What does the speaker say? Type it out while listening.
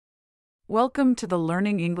Welcome to the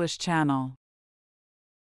Learning English channel.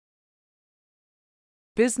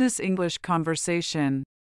 Business English Conversation.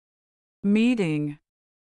 Meeting.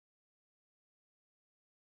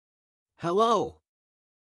 Hello!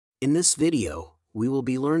 In this video, we will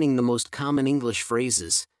be learning the most common English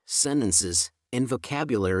phrases, sentences, and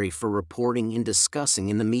vocabulary for reporting and discussing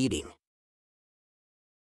in the meeting.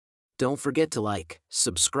 Don't forget to like,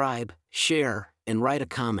 subscribe, share, and write a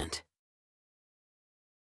comment.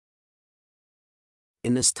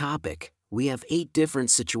 In this topic, we have 8 different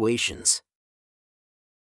situations.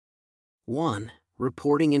 1.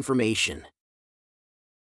 Reporting information.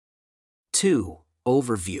 2.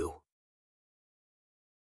 Overview.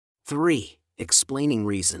 3. Explaining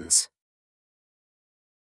reasons.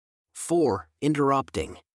 4.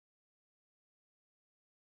 Interrupting.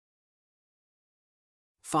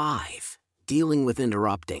 5. Dealing with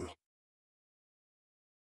interrupting.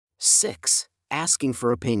 6. Asking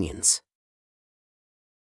for opinions.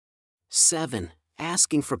 7.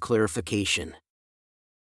 Asking for clarification.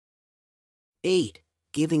 8.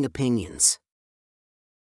 Giving opinions.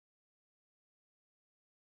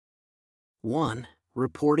 1.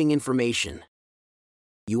 Reporting information.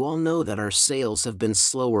 You all know that our sales have been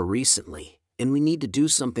slower recently, and we need to do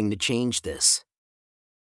something to change this.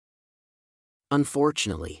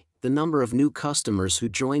 Unfortunately, the number of new customers who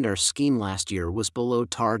joined our scheme last year was below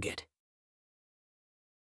target.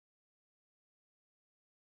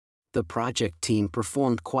 The project team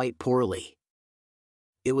performed quite poorly.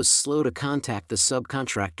 It was slow to contact the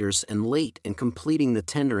subcontractors and late in completing the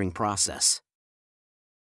tendering process.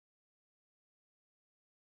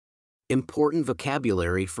 Important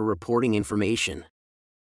vocabulary for reporting information.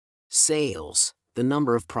 Sales, the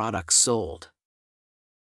number of products sold.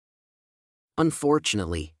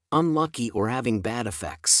 Unfortunately, unlucky, or having bad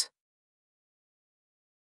effects.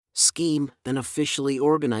 Scheme, an officially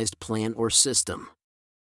organized plan or system.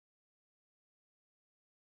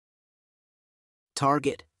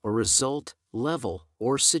 Target, or result, level,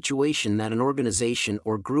 or situation that an organization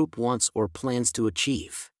or group wants or plans to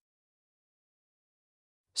achieve.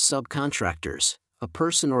 Subcontractors, a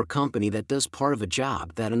person or company that does part of a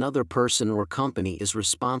job that another person or company is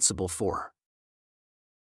responsible for.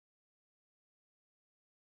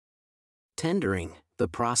 Tendering, the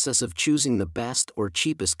process of choosing the best or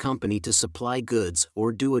cheapest company to supply goods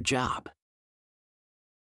or do a job.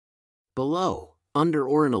 Below, under,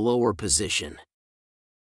 or in a lower position.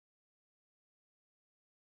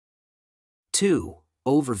 2.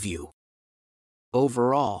 Overview.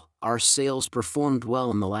 Overall, our sales performed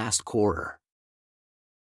well in the last quarter.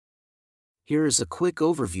 Here is a quick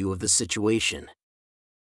overview of the situation.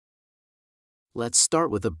 Let's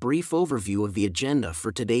start with a brief overview of the agenda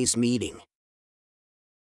for today's meeting.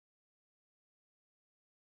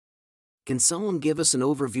 Can someone give us an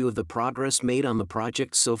overview of the progress made on the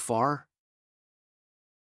project so far?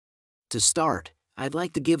 To start, I'd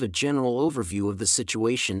like to give a general overview of the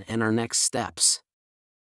situation and our next steps.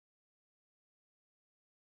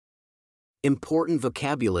 Important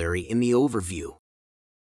vocabulary in the overview.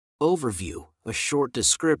 Overview, a short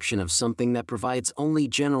description of something that provides only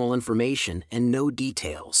general information and no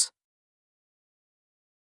details.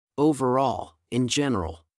 Overall, in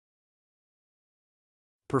general.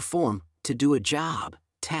 Perform, to do a job,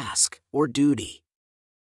 task, or duty.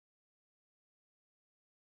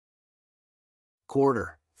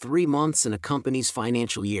 Quarter, 3 months in a company's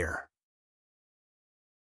financial year.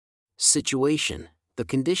 Situation, the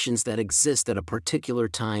conditions that exist at a particular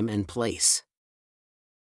time and place.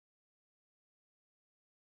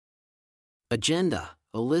 Agenda,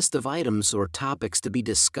 a list of items or topics to be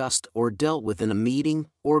discussed or dealt with in a meeting,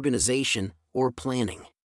 organization, or planning.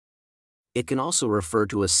 It can also refer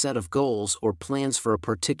to a set of goals or plans for a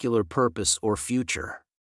particular purpose or future.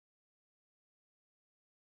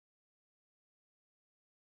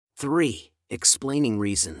 3. Explaining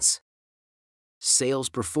reasons. Sales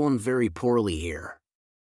performed very poorly here.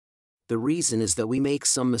 The reason is that we make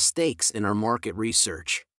some mistakes in our market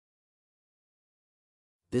research.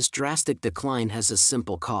 This drastic decline has a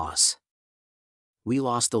simple cause. We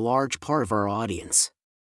lost a large part of our audience.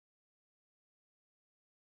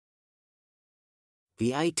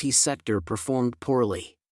 The IT sector performed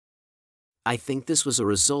poorly. I think this was a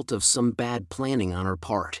result of some bad planning on our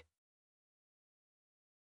part.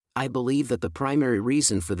 I believe that the primary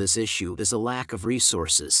reason for this issue is a lack of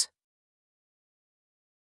resources.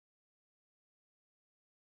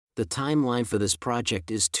 The timeline for this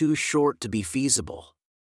project is too short to be feasible.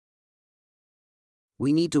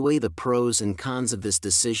 We need to weigh the pros and cons of this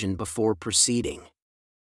decision before proceeding.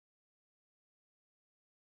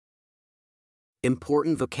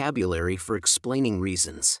 Important vocabulary for explaining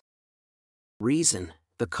reasons. Reason,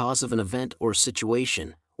 the cause of an event or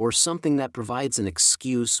situation, or something that provides an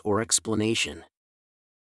excuse or explanation.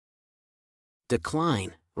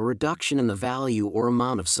 Decline, a reduction in the value or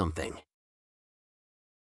amount of something.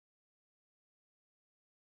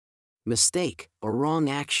 Mistake, a wrong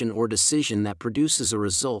action or decision that produces a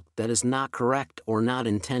result that is not correct or not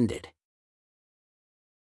intended.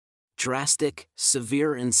 Drastic,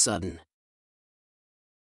 severe and sudden.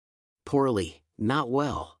 Poorly, not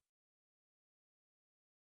well.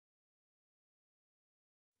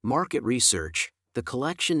 Market research, the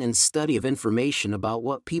collection and study of information about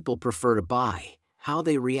what people prefer to buy, how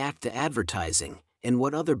they react to advertising, and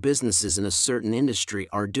what other businesses in a certain industry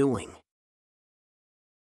are doing.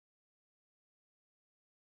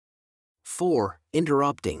 4.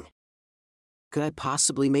 Interrupting. Could I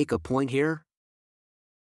possibly make a point here?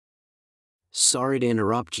 Sorry to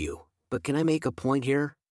interrupt you, but can I make a point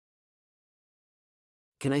here?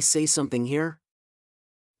 Can I say something here?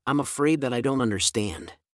 I'm afraid that I don't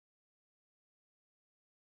understand.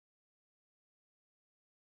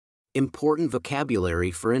 Important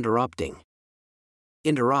vocabulary for interrupting.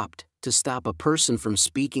 Interrupt, to stop a person from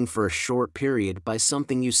speaking for a short period by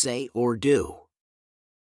something you say or do.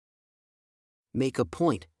 Make a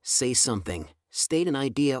point, say something, state an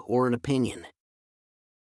idea or an opinion.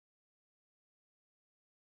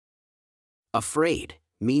 Afraid,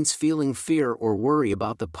 means feeling fear or worry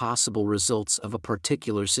about the possible results of a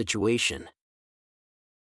particular situation.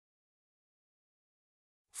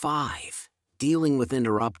 5. Dealing with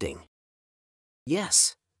interrupting.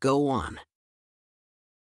 Yes, go on.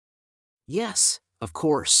 Yes, of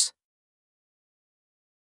course.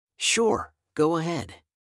 Sure, go ahead.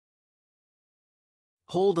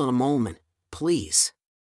 Hold on a moment, please.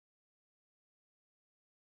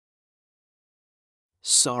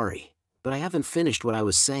 Sorry, but I haven't finished what I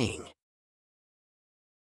was saying.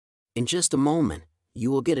 In just a moment,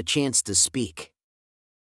 you will get a chance to speak.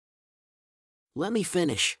 Let me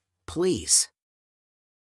finish, please.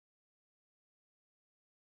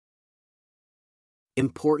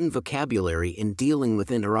 Important vocabulary in dealing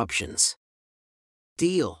with interruptions.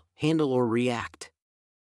 Deal, handle or react.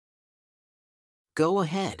 Go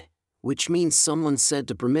ahead, which means someone said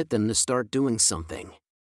to permit them to start doing something.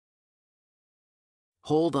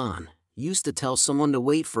 Hold on, used to tell someone to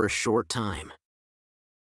wait for a short time.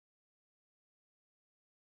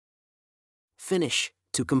 Finish,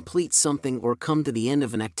 to complete something or come to the end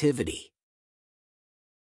of an activity.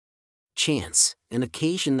 Chance, an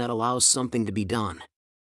occasion that allows something to be done.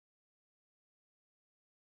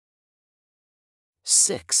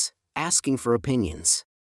 6. Asking for opinions.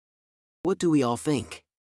 What do we all think?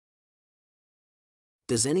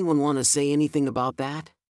 Does anyone want to say anything about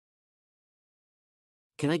that?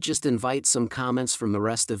 Can I just invite some comments from the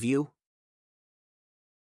rest of you?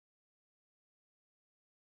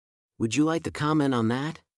 Would you like to comment on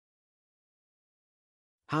that?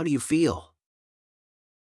 How do you feel?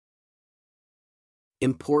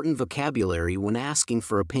 Important vocabulary when asking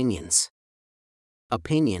for opinions.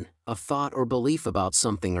 Opinion, a thought or belief about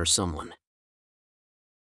something or someone.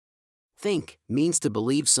 Think, means to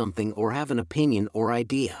believe something or have an opinion or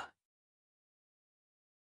idea.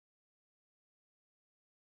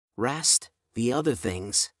 Rest, the other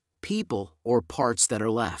things, people, or parts that are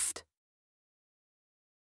left.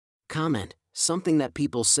 Comment, something that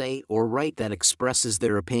people say or write that expresses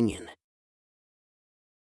their opinion.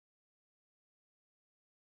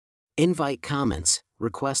 Invite comments,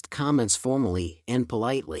 request comments formally and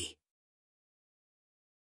politely.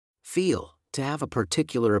 Feel, to have a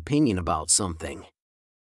particular opinion about something.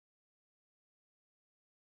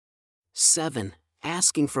 7.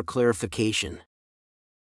 Asking for clarification.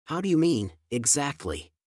 How do you mean,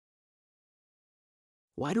 exactly?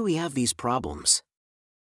 Why do we have these problems?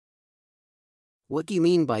 What do you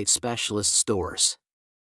mean by specialist stores?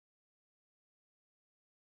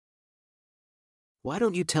 Why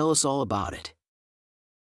don't you tell us all about it?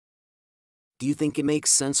 Do you think it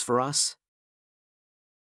makes sense for us?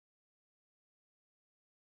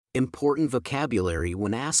 Important vocabulary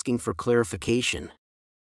when asking for clarification.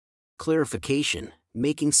 Clarification,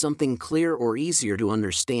 making something clear or easier to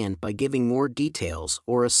understand by giving more details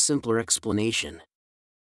or a simpler explanation.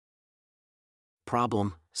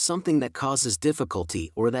 Problem, something that causes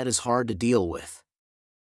difficulty or that is hard to deal with.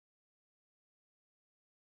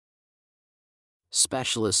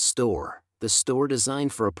 Specialist store, the store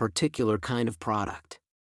designed for a particular kind of product.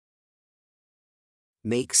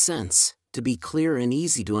 Make sense, to be clear and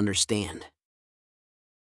easy to understand.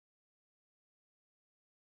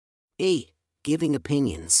 8. Giving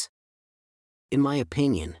opinions. In my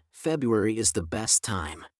opinion, February is the best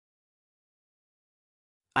time.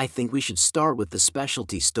 I think we should start with the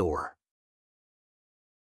specialty store.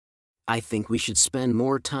 I think we should spend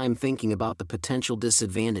more time thinking about the potential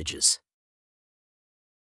disadvantages.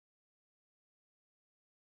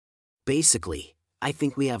 Basically, I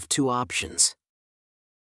think we have two options.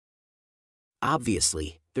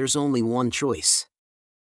 Obviously, there's only one choice.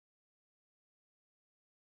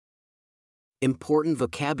 Important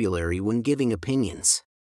vocabulary when giving opinions.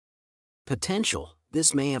 Potential,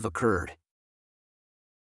 this may have occurred.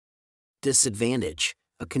 Disadvantage,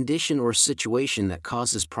 a condition or situation that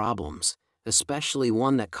causes problems, especially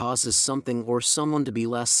one that causes something or someone to be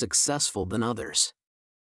less successful than others.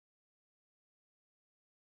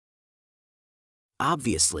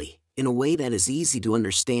 Obviously, in a way that is easy to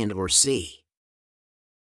understand or see.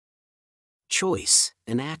 Choice,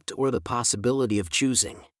 an act or the possibility of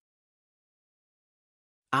choosing.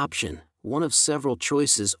 Option, one of several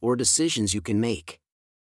choices or decisions you can make.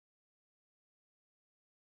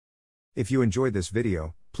 If you enjoyed this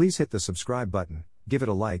video, please hit the subscribe button, give it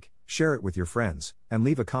a like, share it with your friends, and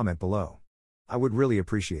leave a comment below. I would really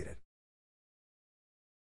appreciate it.